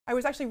I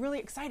was actually really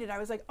excited. I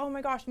was like, oh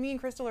my gosh, me and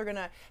Crystal are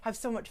gonna have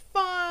so much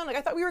fun. Like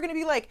I thought we were gonna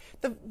be like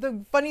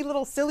the funny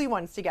little silly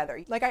ones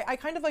together. Like I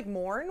kind of like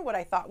mourn what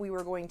I thought we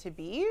were going to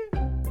be.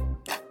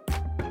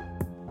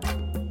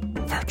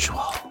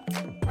 Virtual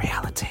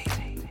reality.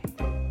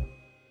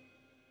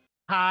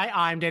 Hi,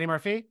 I'm Danny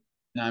Murphy,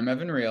 And I'm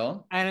Evan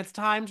Real. and it's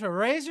time to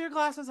raise your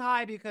glasses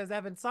high because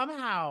Evan,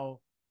 somehow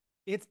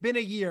it's been a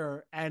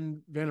year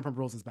and Vanderpump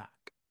Rules is back.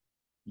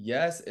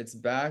 Yes, it's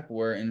back.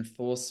 We're in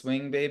full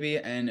swing, baby.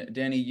 And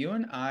Danny, you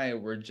and I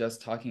were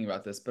just talking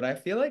about this, but I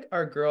feel like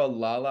our girl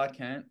Lala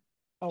Kent,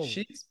 Oh,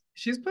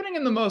 she's putting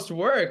in the most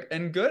work,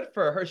 and good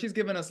for her. She's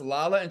given us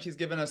Lala and she's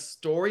given us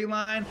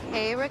storyline.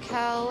 Hey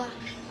Raquel,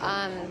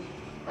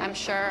 I'm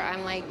sure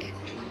I'm like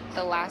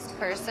the last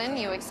person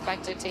you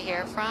expected to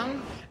hear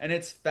from. And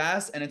it's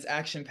fast and it's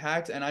action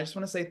packed. And I just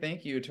want to say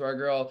thank you to our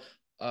girl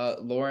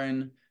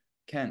Lauren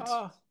Kent.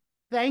 oh,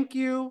 thank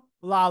you,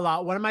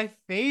 Lala. One of my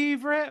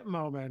favorite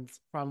moments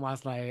from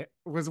last night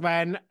was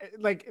when,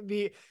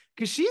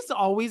 because she's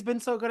always been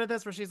so good at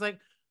this, where she's like,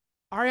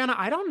 Ariana,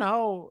 I don't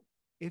know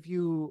if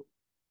you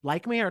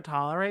like me or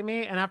tolerate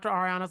me. And after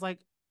Ariana's like,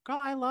 girl,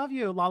 I love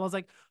you. Lala's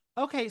like,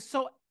 okay,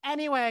 so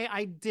anyway,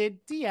 I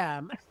did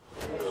DM.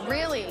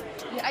 Really,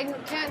 I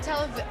can't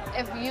tell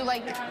if you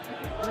like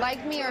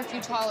me or if you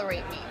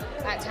tolerate me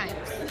at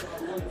times.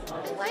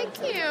 I like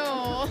you.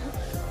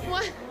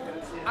 What?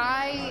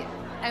 I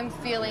am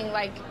feeling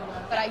like,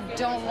 but I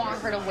don't want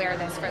her to wear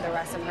this for the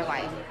rest of her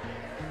life.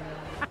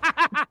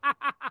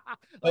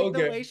 Like the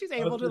Okay. way she's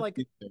able to like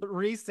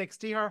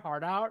 360 her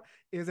heart out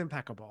is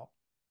impeccable.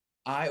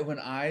 When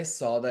I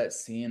saw that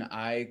scene,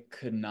 I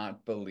could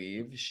not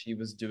believe she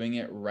was doing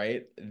it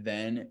right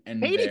then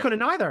and Katie there.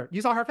 couldn't either.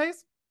 You saw her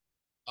face?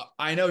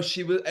 I know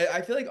she was.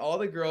 I feel like all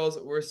the girls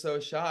were so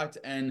shocked,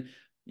 and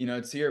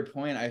to your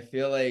point, I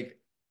feel like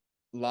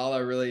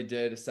Lala really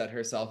did set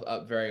herself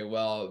up very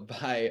well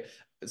by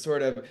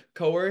sort of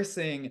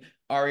coercing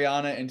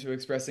Ariana into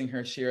expressing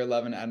her sheer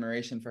love and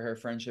admiration for her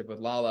friendship with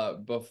Lala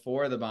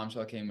before the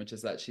bombshell came, which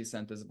is that she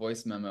sent this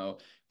voice memo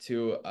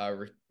to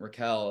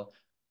Raquel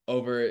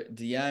over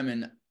DM,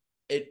 and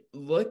it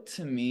looked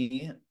to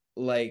me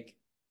like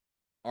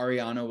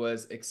Ariana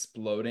was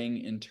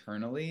exploding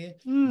internally,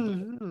 but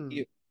Mm-hmm.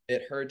 she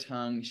bit her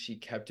tongue. She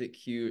kept it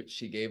cute.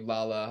 She gave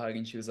Lala a hug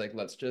and she was like,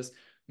 let's just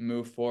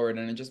move forward.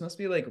 And it just must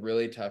be like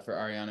really tough for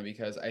Ariana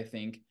because I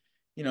think,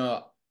 you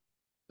know,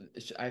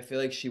 I feel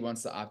like she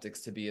wants the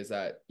optics to be is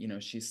that,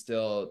 she's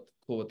still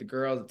cool with the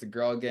girls. It's a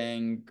girl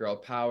gang, girl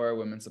power,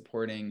 women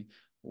supporting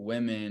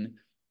women,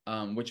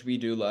 which we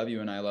do love.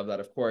 You and I love that,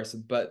 of course.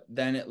 But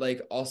then it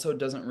like also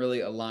doesn't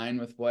really align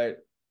with what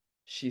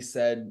she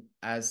said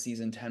as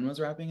season 10 was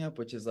wrapping up,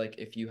 which is like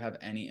if you have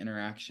any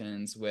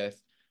interactions with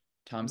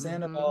Tom Mm-hmm.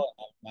 Sandoval,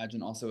 I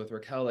imagine also with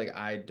Raquel, like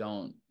I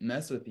don't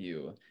mess with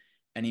you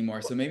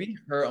anymore. So maybe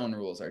her own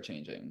rules are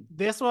changing.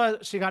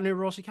 She got new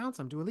rules, she counts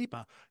them, Dua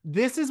Lipa.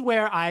 This is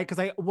where because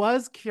I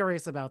was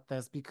curious about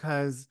this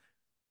because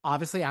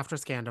obviously after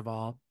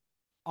Scandival,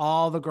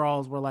 all the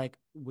girls were like,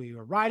 we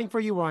were riding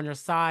for you, we're on your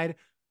side.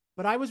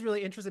 But I was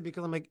really interested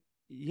because I'm like,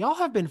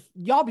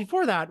 y'all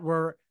before that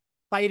were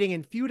fighting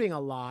and feuding a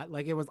lot.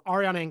 Like it was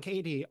Ariana and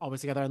Katie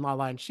always together and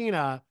Lala and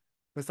Sheena.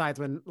 Besides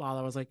when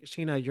Lala was like,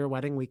 Sheena, your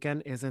wedding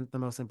weekend isn't the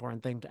most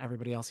important thing to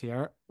everybody else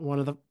here. One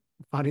of the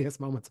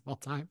funniest moments of all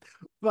time.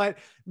 But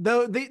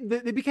though they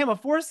became a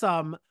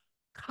foursome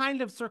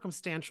kind of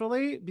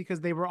circumstantially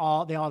because they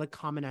all had a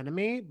common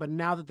enemy. But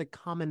now that the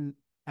common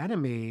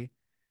enemy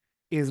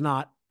is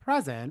not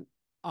present,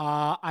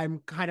 I'm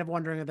kind of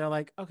wondering if they're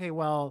like, okay,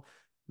 well,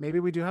 maybe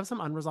we do have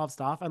some unresolved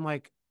stuff. And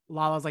like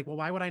Lala's like, well,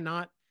 why would I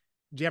not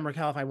jam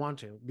Raquel if I want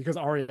to? Because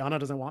Ariana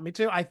doesn't want me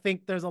to. I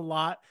think there's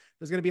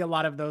gonna be a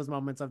lot of those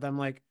moments of them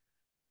like,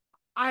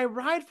 I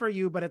ride for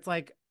you, but it's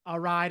like a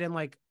ride in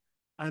like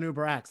an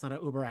Uber X, not an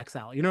Uber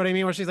XL. You know what I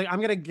mean? Where she's like,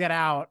 I'm gonna get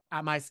out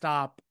at my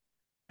stop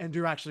and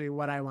do actually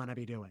what I want to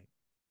be doing.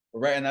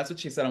 Right, and that's what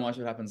she said on Watch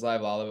What Happens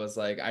Live. Lala was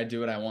like, "I do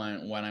what I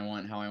want, when I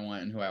want, how I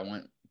want, and who I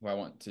want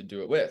to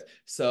do it with."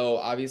 So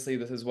obviously,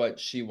 this is what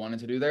she wanted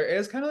to do. There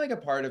is kind of like a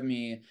part of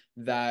me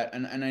that,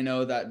 and I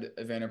know that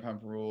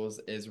Vanderpump Rules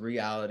is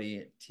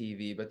reality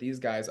TV, but these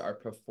guys are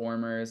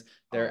performers.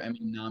 They're Oh. Emmy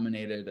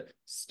nominated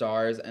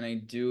stars, and I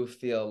do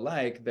feel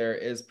like there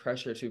is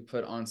pressure to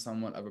put on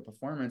somewhat of a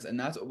performance, and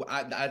that's what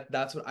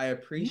I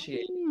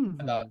appreciate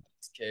about Mhm.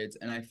 these kids,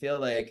 and I feel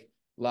like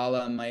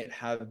Lala might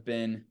have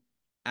been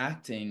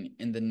acting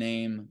in the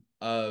name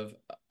of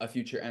a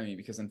future Emmy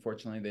because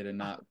unfortunately they did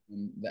not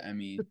win the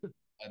Emmy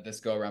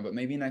this go around, but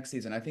maybe next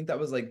season. I think that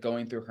was like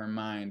going through her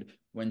mind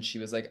when she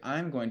was like,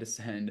 I'm going to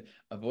send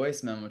a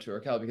voice memo to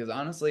Raquel because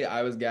honestly,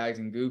 I was gagged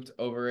and gooped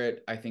over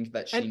it. I think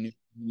that she And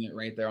knew it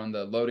right there on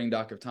the loading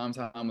dock of Tom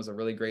Tom was a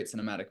really great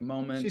cinematic she's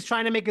moment.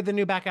 trying to make it the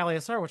new back alley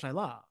sir, which I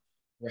love.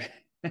 Right.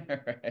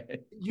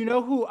 Right. You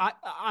know who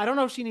I don't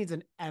know if she needs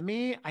an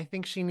Emmy. I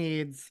think she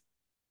needs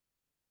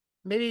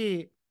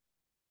maybe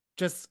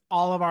just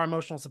all of our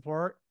emotional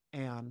support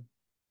and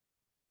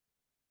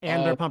Oh,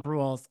 Vanderpump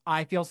Rules.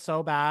 I feel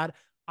so bad.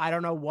 I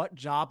don't know what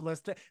job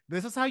list.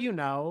 This is how you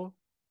know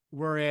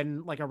we're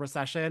in like a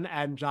recession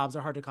and jobs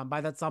are hard to come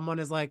by, that someone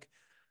is like,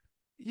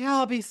 yeah,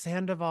 I'll be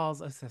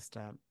Sandoval's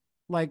assistant.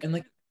 Like, And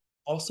like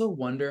also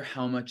wonder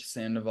how much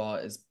Sandoval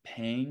is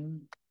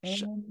paying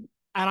sh- him.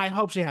 and I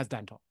hope she has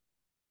dental.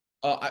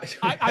 Oh,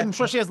 I'm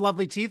sure she has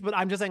lovely teeth, but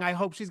I'm just saying I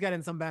hope she's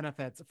getting some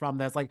benefits from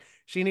this. Like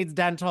she needs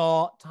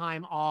dental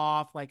time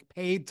off, like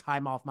paid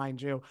time off,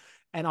 mind you,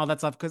 and all that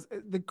stuff. Because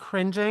the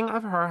cringing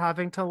of her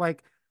having to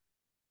like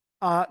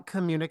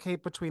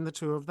communicate between the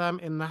two of them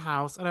in the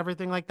house and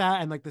everything like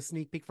that, and like the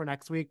sneak peek for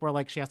next week where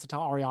like she has to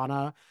tell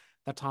Ariana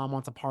that Tom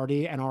wants a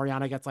party, and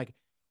Ariana gets like,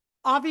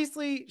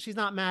 obviously she's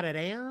not mad at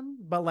Anne,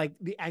 but like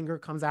the anger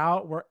comes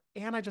out where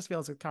Anne, I just feel,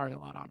 is carrying a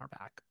lot on her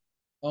back.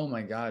 oh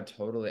my God,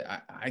 totally.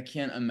 I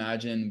can't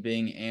imagine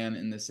being Anne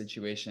in this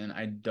situation.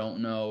 I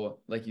don't know,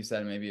 like you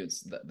said, maybe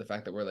it's the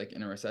fact that we're like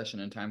in a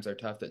recession and times are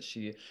tough that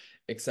she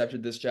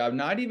accepted this job,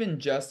 not even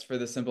just for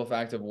the simple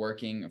fact of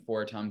working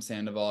for Tom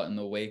Sandoval in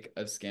the wake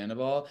of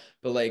Scandoval,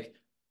 but like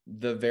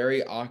the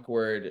very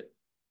awkward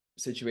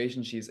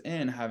situation she's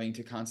in, having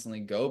to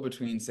constantly go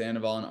between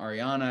Sandoval and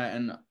Ariana,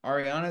 and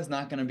Ariana's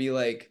not going to be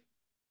like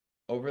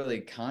overly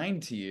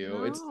kind to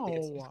you. It's No.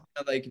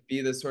 gonna like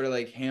be this sort of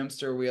like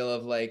hamster wheel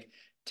of like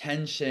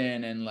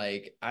tension and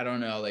like I don't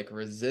know, like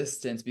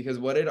resistance. Because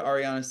what did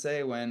Ariana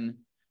say when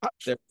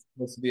there's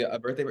supposed to be a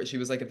birthday? But she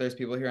was like, if there's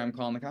people here, I'm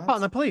calling the Calling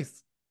cops. the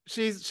police.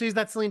 She's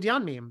that Celine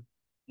Dion meme.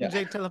 Yeah.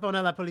 Jake telephone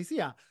a la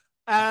policía.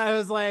 I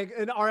was like,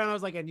 and Ariana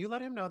was like, and you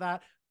let him know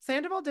that.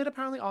 Sandoval did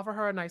apparently offer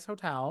her a nice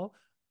hotel,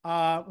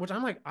 which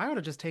I'm like, I would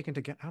have just taken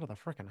to get out of the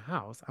freaking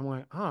house. I'm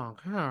like, oh,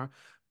 okay.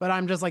 But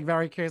I'm just like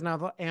very curious now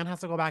that Anne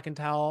has to go back and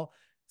tell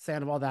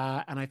Sandoval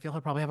that, and I feel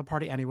he'll probably have a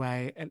party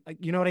anyway. And like,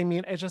 you know what I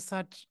mean? It's just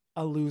such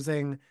a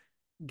losing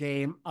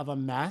game of a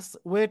mess,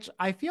 which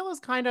I feel is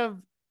kind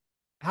of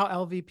how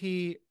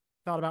LVP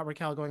felt about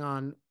Raquel going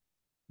on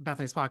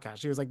Bethany's podcast.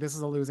 She was like, this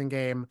is a losing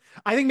game.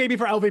 I think maybe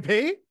for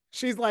LVP,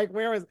 she's like,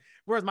 where's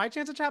my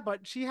chance to chat?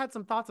 But she had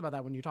some thoughts about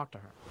that when you talked to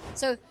her.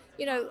 So,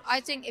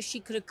 I think if she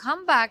could have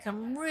come back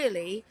and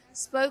really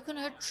spoken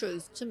her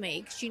truth to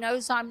me, because she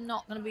knows I'm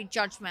not going to be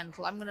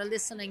judgmental, I'm going to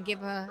listen and give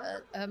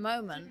her her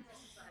moment,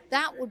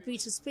 that would be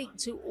to speak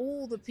to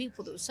all the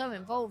people that were so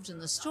involved in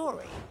the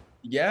story.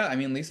 Yeah, I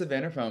mean, Lisa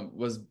Vanderpump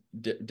was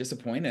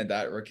disappointed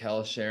that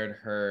Raquel shared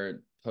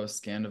her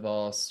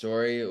post-Scandoval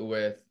story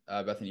with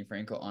Bethany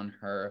Frankel on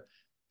her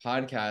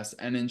podcast.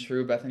 And in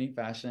true Bethany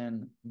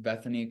fashion,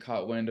 Bethany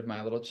caught wind of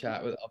my little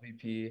chat with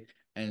LVP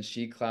and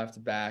she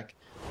clapped back.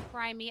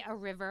 Cry me a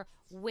river.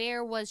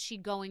 Where was she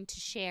going to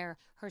share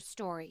her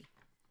story?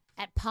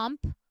 At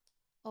Pump?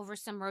 Over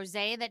some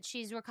rosé that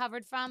she's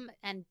recovered from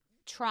and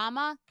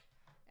trauma?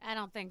 I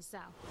don't think so.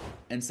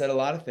 And said a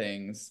lot of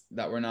things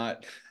that were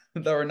not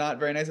that were not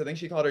very nice. I think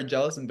she called her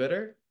jealous and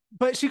bitter.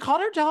 But she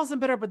called her jealous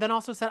and bitter, but then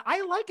also said,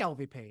 I like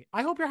LVP.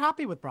 I hope you're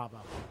happy with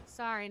Bravo.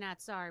 Sorry,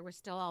 not sorry. We're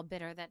still all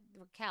bitter that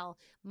Raquel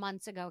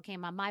months ago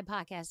came on my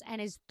podcast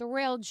and is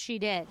thrilled she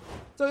did.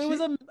 So it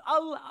was a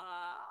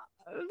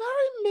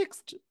very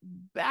mixed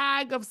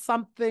bag of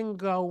something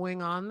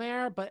going on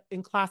there, but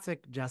in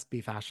classic Just Be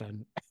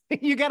fashion,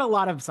 you get a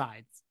lot of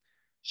sides.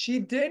 She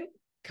did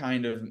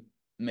kind of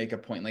make a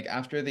point, like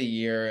after the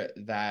year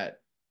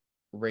that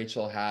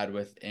Rachel had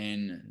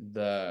within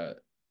the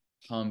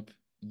Pump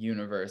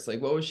universe,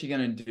 like what was she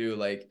gonna do?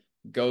 Like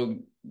go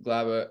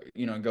grab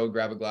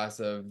a glass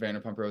of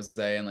Vanderpump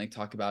Rosé and like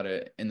talk about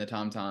it in the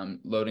Tom Tom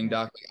loading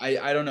dock.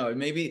 I don't know.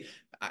 Maybe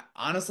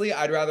honestly,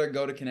 I'd rather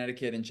go to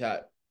Connecticut and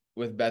chat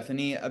with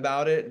Bethany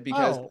about it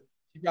because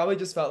she probably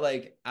just felt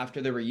like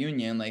after the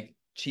reunion, like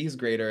cheese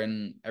grater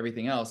and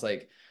everything else,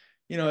 like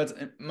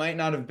it might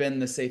not have been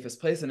the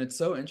safest place. And it's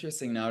so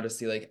interesting now to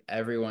see like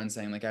everyone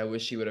saying like, I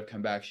wish she would have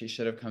come back. She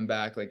should have come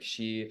back. Like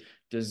she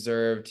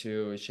deserved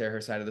to share her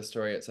side of the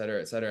story, et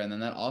cetera, et cetera. And then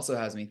that also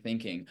has me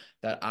thinking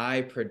that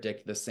I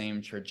predict the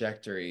same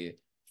trajectory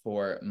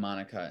for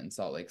Monica in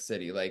Salt Lake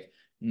City. Like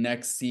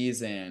next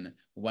season,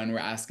 when we're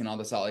asking all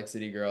the Salt Lake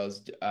City girls,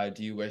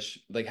 do you wish,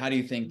 like, how do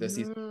you think this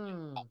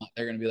season,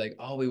 they're going to be like,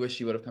 oh, we wish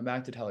she would have come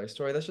back to tell her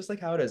story. That's just like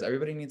how it is.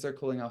 Everybody needs their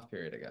cooling off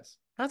period, I guess.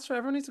 That's true.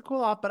 Everyone needs to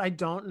cool off, but I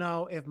don't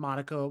know if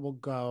Monica will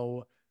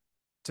go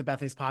to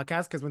Bethany's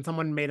podcast because when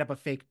someone made up a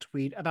fake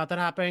tweet about that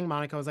happening,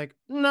 Monica was like,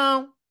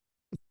 no.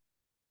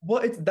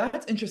 Well,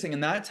 that's interesting,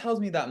 and that tells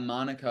me that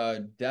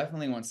Monica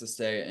definitely wants to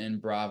stay in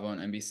Bravo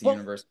and NBC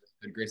Universal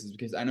good graces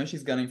because I know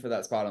she's gunning for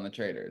that spot on the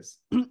Traders.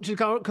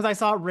 Because I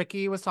saw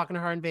Ricky was talking to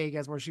her in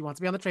Vegas where she wants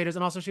to be on the Traders,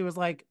 and also she was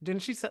like,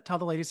 didn't she tell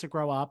the ladies to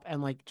grow up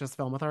and like just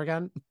film with her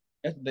again?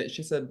 Yeah,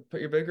 she said,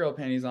 "Put your big girl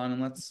panties on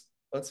and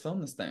let's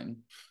film this thing."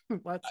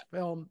 Let's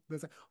film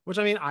this, which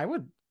I mean, I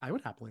would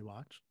happily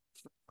watch.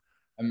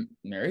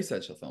 Mary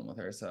said she'll film with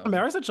her, so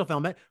Mary said she'll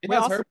film it. It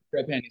has her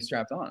girl panties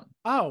strapped on.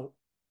 Oh,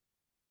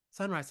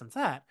 sunrise,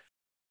 sunset.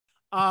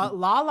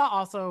 Lala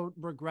also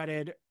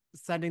regretted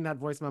sending that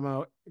voice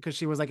memo because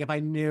she was like, if I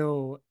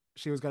knew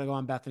she was going to go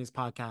on Bethany's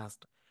podcast,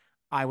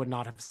 I would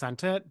not have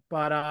sent it.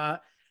 But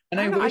and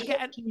I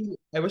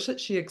wish that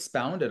she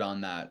expounded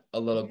on that a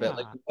little bit.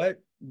 Like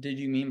did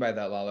you mean by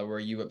that, Lala? Were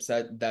you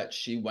upset that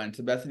she went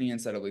to Bethany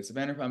instead of Lisa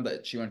Vanderpump,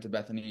 that she went to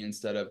Bethany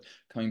instead of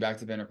coming back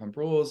to Vanderpump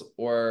Rules?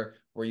 Or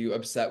were you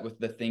upset with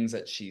the things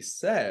that she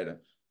said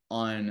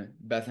on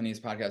Bethany's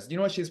podcast? You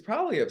know what? She's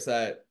probably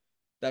upset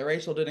that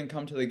Rachel didn't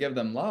come to the Give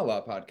Them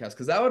Lala podcast,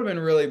 because that would have been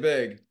really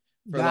big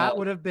for That Lala.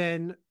 would have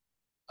been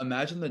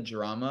Imagine the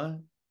drama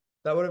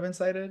that would have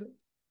incited.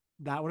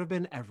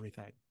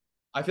 everything.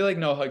 I feel like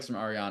no hugs from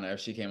Ariana if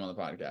she came on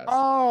the podcast.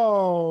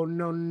 Oh,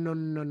 no, no,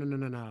 no, no, no,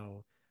 no,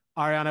 no.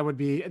 Ariana would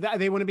be,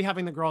 they wouldn't be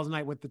having the girls'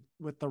 night with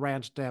the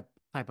ranch dip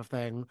type of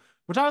thing,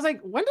 which I was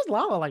like, when does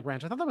Lala like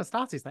ranch? I thought that was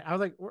Stassi's thing. I was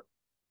like,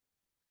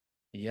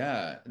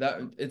 Yeah, that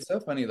it's so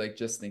funny, like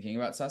just thinking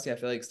about Stassi. I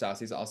feel like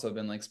Stassi's also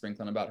been like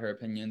sprinkling about her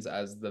opinions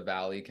as the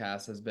Valley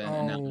cast has been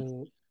announced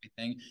oh,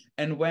 everything.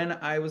 And when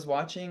I was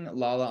watching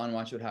Lala on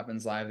Watch What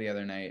Happens Live the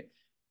other night,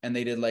 and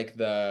they did like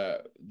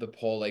the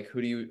poll, like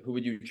who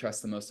would you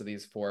trust the most of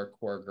these four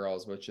core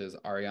girls, which is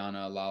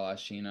Ariana, Lala,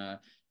 Sheena,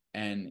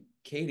 and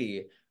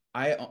Katie.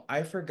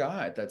 I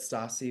forgot that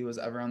Stassi was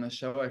ever on the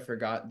show. I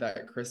forgot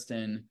that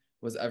Kristen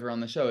was ever on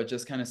the show. It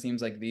just kind of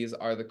seems like these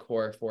are the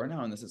core four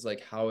now, and this is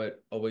like how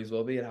it always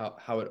will be and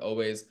how it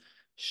always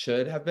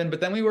should have been. But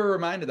then we were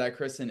reminded that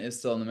Kristen is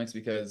still in the mix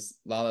because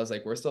Lala's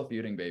like, we're still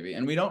feuding, baby.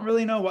 And we don't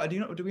really know why.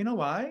 Do we know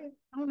why?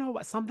 I don't know,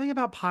 something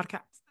about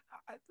podcasts,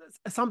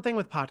 something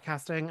with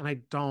podcasting, and I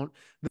don't,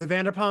 the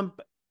Vanderpump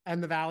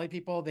and the Valley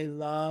people, they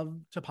love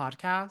to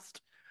podcast.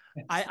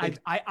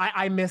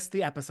 I missed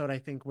the episode, I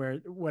think, where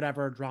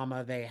whatever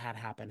drama they had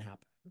happened.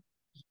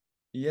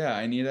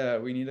 Yeah,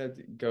 we need to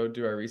go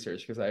do our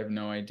research because I have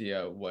no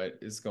idea what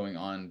is going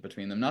on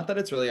between them. Not that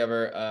it's really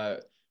ever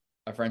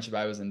a friendship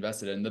I was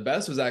invested in. The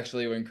best was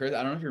actually when Chris,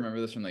 I don't know if you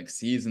remember this from like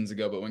seasons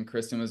ago, but when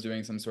Kristen was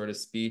doing some sort of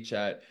speech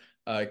at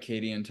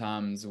Katie and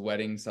Tom's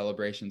wedding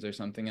celebrations or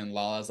something, and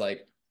Lala's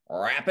like,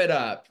 wrap it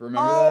up.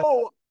 Remember that?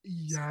 Oh, So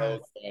yes.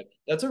 good.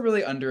 That's a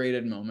really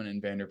underrated moment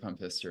in Vanderpump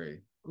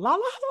history.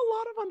 Lala has a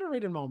lot of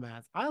underrated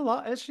moments. I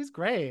love it. She's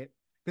great.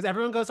 Because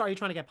everyone goes, are you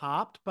trying to get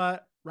popped?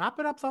 But Wrap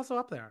It Up's also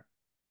up there.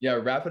 Yeah,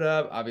 wrap it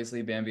up.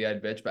 Obviously, Bambi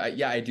eyed bitch, but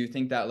yeah, I do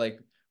think that like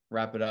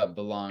wrap it up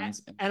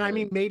belongs. And I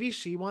mean, maybe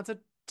she wants it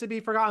to be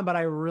forgotten, but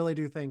I really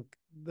do think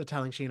the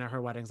telling Sheena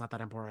her wedding's not that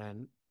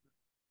important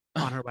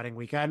on her wedding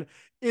weekend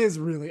is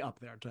really up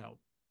there too.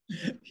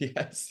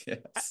 Yes,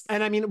 yes.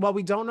 And I mean, well,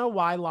 we don't know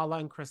why Lala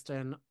and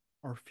Kristen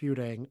are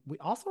feuding. We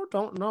also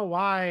don't know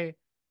why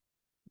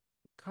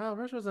Kyle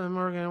Richards and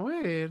Morgan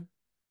Wade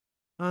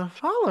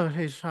followed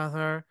each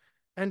other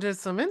and did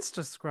some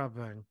Insta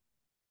scrubbing.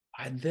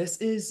 This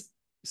is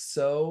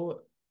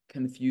so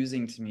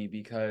confusing to me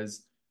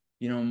because,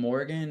 you know,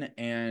 Morgan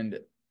and,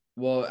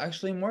 well,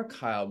 actually more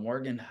Kyle.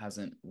 Morgan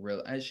hasn't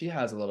really, she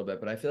has a little bit,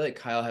 but I feel like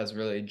Kyle has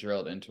really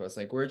drilled into us.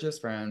 Like, we're just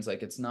friends.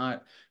 Like, it's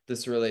not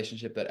this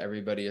relationship that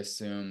everybody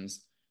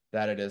assumes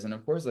that it is. And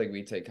of course, like,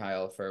 we take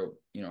Kyle for,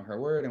 you know, her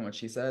word and what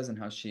she says and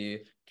how she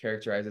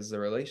characterizes the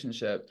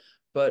relationship.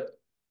 But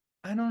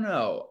I don't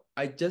know.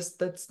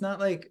 That's not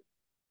like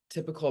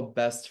typical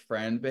best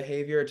friend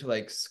behavior to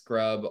like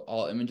scrub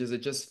all images. It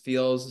just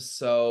feels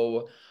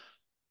so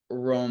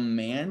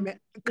romantic.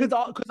 Because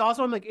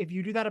also I'm like, if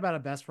you do that about a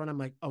best friend, I'm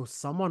like, oh,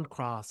 someone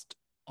crossed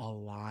a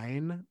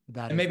line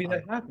that And is maybe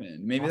that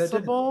happened. Maybe that did.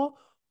 possible.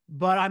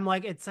 But I'm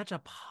like, it's such a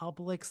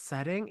public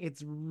setting.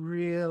 It's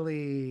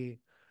really,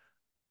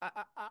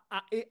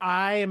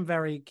 I am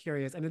very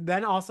curious. And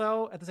then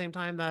also at the same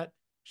time that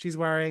she's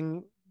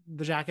wearing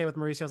the jacket with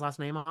Mauricio's last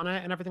name on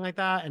it and everything like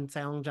that, and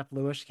saying Jeff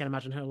Lewis, she can't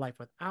imagine her life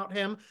without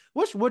him,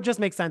 which would just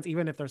make sense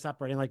even if they're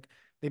separating. Like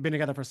they've been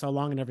together for so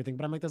long and everything.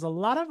 But I'm like, there's a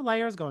lot of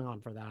layers going on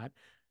for that.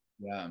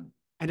 Yeah. And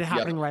it Yeah.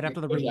 happening right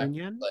after the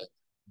reunion. Like,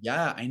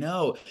 yeah, I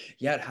know.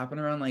 Yeah, it happened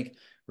around like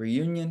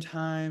reunion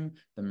time,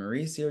 the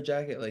Mauricio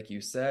jacket, like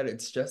you said.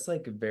 It's just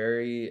like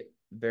very,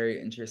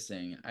 very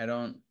interesting. I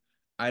don't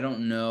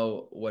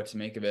know what to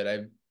make of it.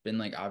 I've been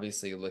like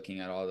obviously looking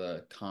at all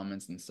the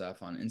comments and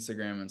stuff on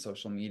Instagram and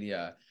social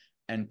media,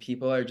 and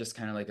people are just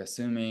kind of like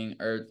assuming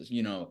or,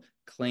 you know,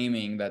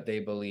 claiming that they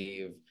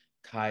believe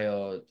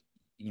Kyle,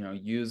 you know,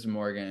 used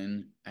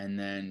Morgan and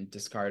then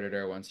discarded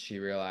her once she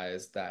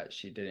realized that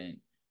she didn't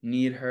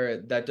need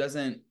her. That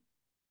doesn't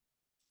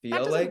That feel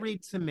doesn't like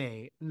read to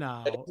me. that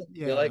No. doesn't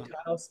feel Yeah. like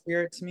Kyle's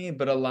spirit to me,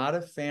 but a lot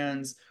of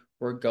fans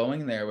were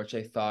going there, which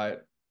I thought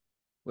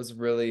was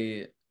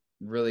really,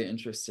 really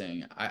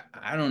interesting.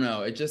 I don't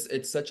know.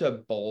 It's such a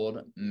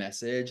bold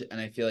message, and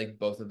I feel like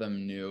both of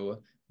them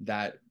knew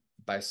that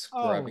by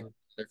scrubbing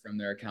Oh, from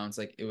their accounts,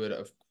 like it would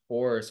of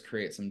course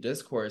create some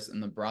discourse in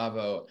the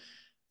Bravo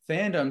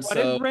fandom. what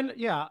did So Brenda?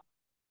 Yeah.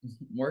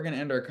 Morgan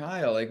and or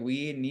Kyle, like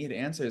we need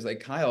answers. Like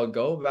Kyle,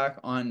 go back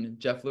on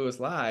Jeff Lewis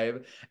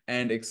Live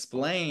and Or her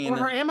explain,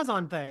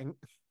 Amazon thing.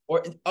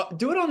 or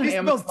do it on an She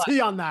Amazon spills Live.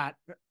 tea on that.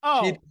 She,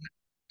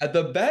 Oh,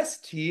 the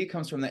best tea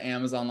comes from the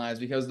Amazon Lives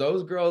because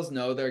those girls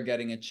know they're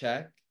getting a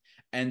check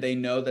and they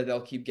know that they'll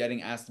keep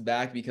getting asked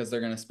back because they're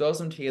going to spill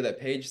some tea that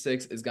page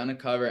 6 is going to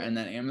cover and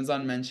that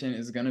Amazon mention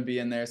is going to be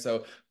in there.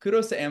 So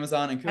kudos to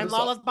Amazon and and kudos to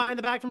Lala's buying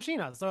the bag from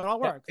Sheena, so it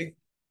all works.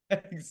 yeah,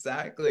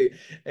 Exactly.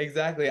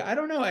 Exactly. I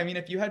don't know. I mean,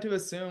 if you had to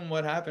assume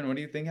what happened, what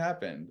do you think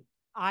happened?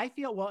 I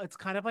feel, well, it's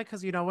kind of like,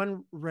 because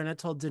when Rinna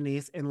told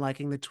Denise in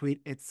liking the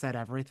tweet, it said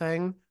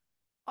everything.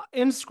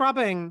 In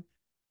scrubbing,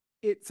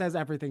 it says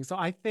everything. So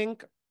I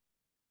think,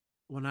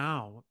 well,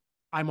 now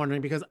I'm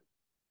wondering, because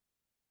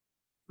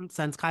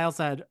since Kyle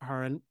said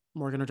her and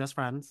Morgan are just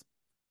friends,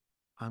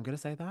 I'm going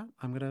to say that.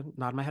 I'm going to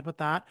nod my head with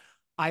that.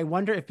 I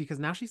wonder if, because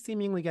now she's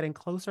seemingly getting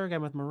closer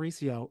again with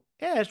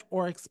Mauricio-ish,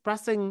 or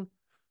expressing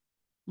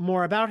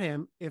more about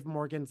him, if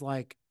Morgan's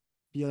like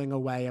feeling a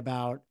way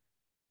about,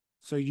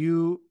 so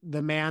you,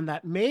 the man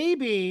that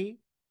maybe,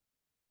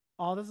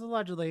 all this is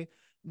allegedly,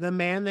 the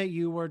man that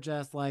you were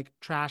just like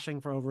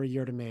trashing for over a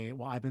year to me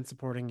while I've been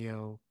supporting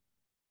you,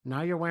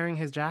 now you're wearing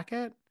his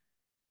jacket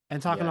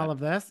and talking Yeah. all of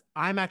this.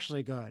 I'm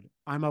actually good.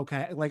 I'm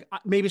okay. Like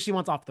maybe she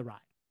wants off the ride.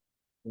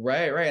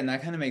 Right, right. And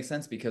that kind of makes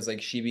sense because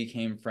like she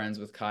became friends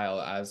with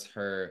Kyle as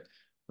her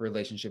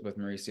relationship with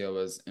Mauricio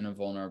was in a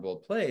vulnerable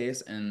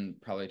place. And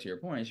probably to your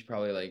point, she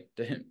probably like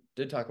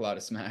did talk a lot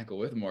of smack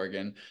with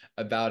Morgan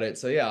about it.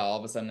 So yeah, all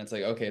of a sudden it's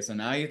like, okay, so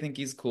now you think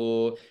he's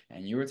cool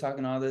and you were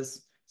talking all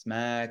this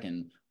smack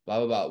and blah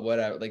blah blah,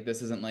 whatever. Like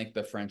this isn't like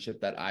the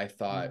friendship that I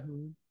thought.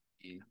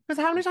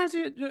 Because how many times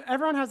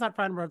everyone has that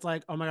friend where it's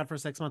like, oh my God, for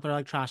 6 months they're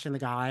like trashing the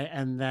guy,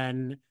 and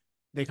then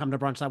they come to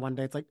brunch that one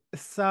day. It's like,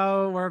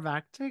 so we're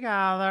back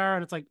together.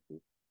 And it's like,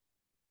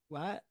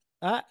 what?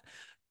 Uh,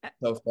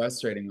 So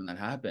frustrating when that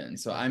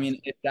happens. So I mean,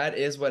 if that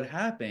is what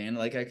happened,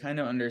 like I kind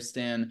of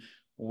understand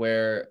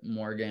where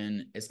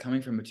Morgan is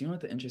coming from. But do you know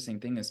what the interesting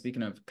thing is?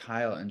 Speaking of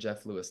Kyle and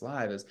Jeff Lewis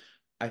Live, is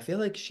I feel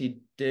like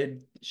she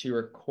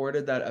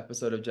recorded that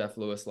episode of Jeff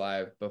Lewis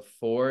Live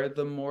before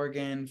the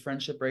Morgan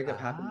friendship breakup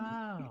happened,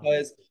 Oh.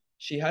 because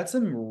she had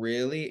some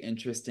really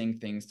interesting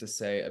things to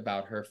say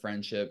about her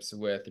friendships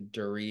with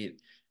Dorit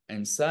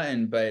and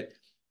Sutton. But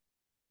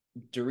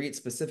Dorit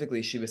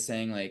specifically, she was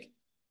saying like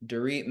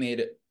Dorit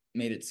made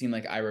it seem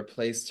like I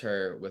replaced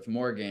her with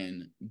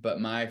Morgan, but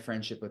my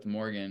friendship with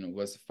Morgan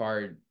was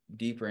far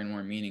deeper and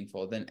more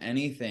meaningful than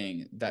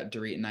anything that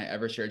Dorit and I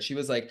ever shared. She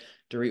was like,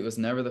 Dorit was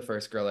never the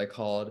first girl I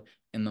called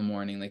in the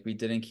morning. Like we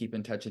didn't keep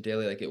in touch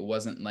daily. Like it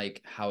wasn't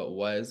like how it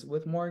was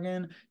with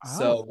Morgan.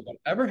 So Oh.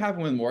 whatever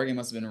happened with Morgan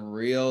must have been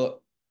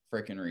real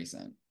freaking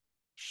recent.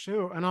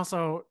 Shoot. And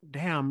also,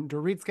 damn,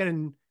 Dorit's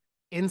getting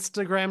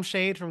Instagram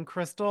shade from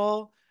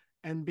Crystal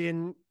and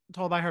being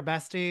told by her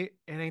bestie,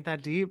 it ain't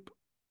that deep.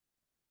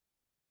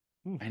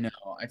 I know.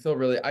 I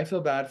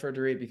feel bad for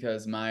Dorit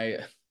because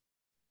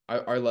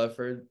our love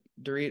for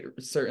Dorit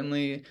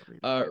certainly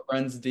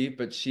runs deep,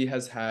 but she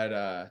has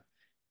had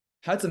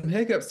some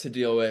hiccups to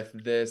deal with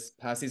this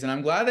past season.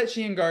 I'm glad that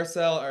she and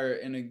Garcelle are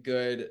in a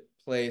good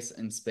place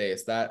and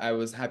space. That I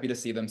was happy to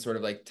see them sort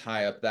of like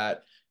tie up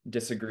that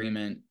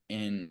disagreement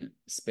in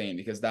Spain,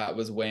 because that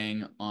was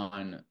weighing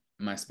on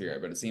my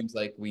spirit. But it seems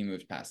like we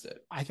moved past it.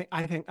 I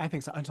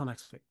think so. Until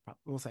next week,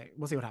 we'll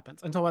see what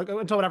happens. Until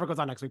whatever goes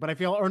on next week. But I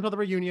feel, or until the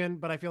reunion.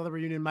 But I feel the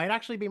reunion might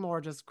actually be more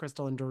just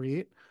Crystal and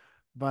Dorit.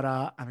 But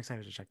I'm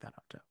excited to check that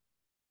out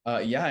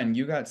too. Yeah, and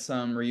you got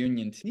some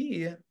reunion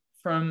tea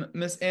from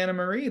Miss Anna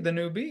Marie, the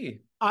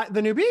newbie.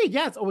 The newbie,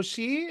 yes. Oh,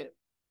 she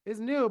is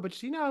new, but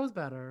she knows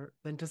better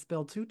than to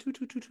spill too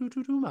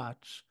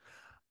much.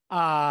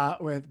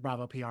 With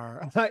Bravo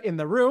PR in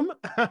the room.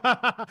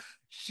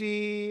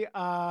 She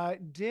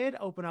did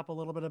open up a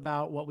little bit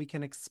about what we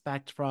can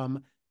expect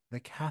from the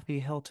Kathy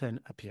Hilton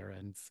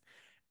appearance,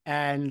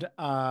 and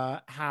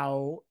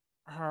how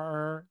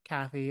her,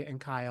 Kathy, and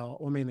Kyle,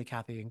 or mainly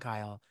Kathy and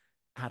Kyle,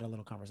 had a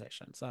little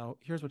conversation. So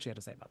here's what she had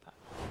to say about that.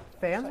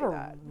 Fans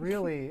were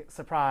really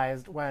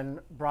surprised when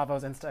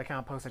Bravo's Insta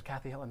account posted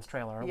Kathy Hilton's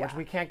trailer, which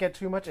we can't get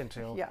too much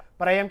into. Yeah.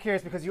 But I am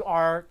curious, because you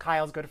are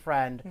Kyle's good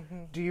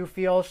friend. Do you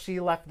feel she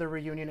left the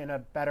reunion in a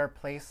better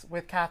place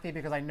with Kathy?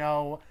 Because I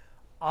know,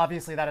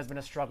 obviously, that has been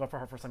a struggle for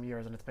her for some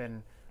years, and it's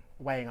been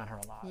weighing on her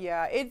a lot.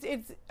 Yeah,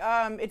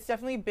 it's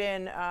definitely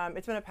been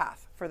it's been a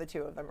path for the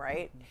two of them,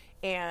 right?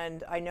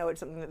 And I know it's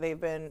something that they've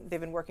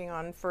been working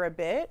on for a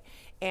bit.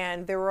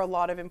 And there were a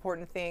lot of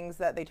important things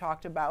that they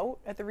talked about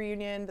at the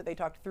reunion, that they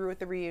talked through at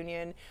the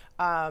reunion.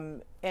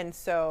 And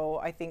so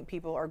I think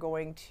people are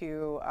going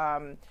to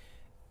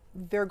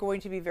they're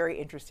going to be very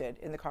interested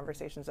in the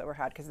conversations that were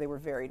had, because they were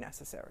very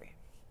necessary.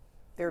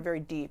 They were very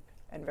deep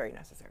and very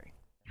necessary.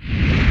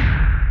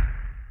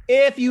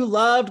 If you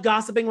loved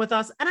gossiping with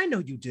us, and I know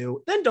you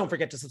do, then don't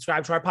forget to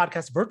subscribe to our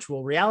podcast,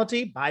 Virtual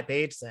Reality by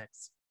Page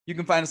Six. You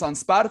can find us on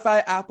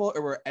Spotify, Apple,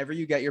 or wherever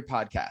you get your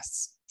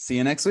podcasts. See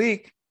you next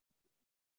week.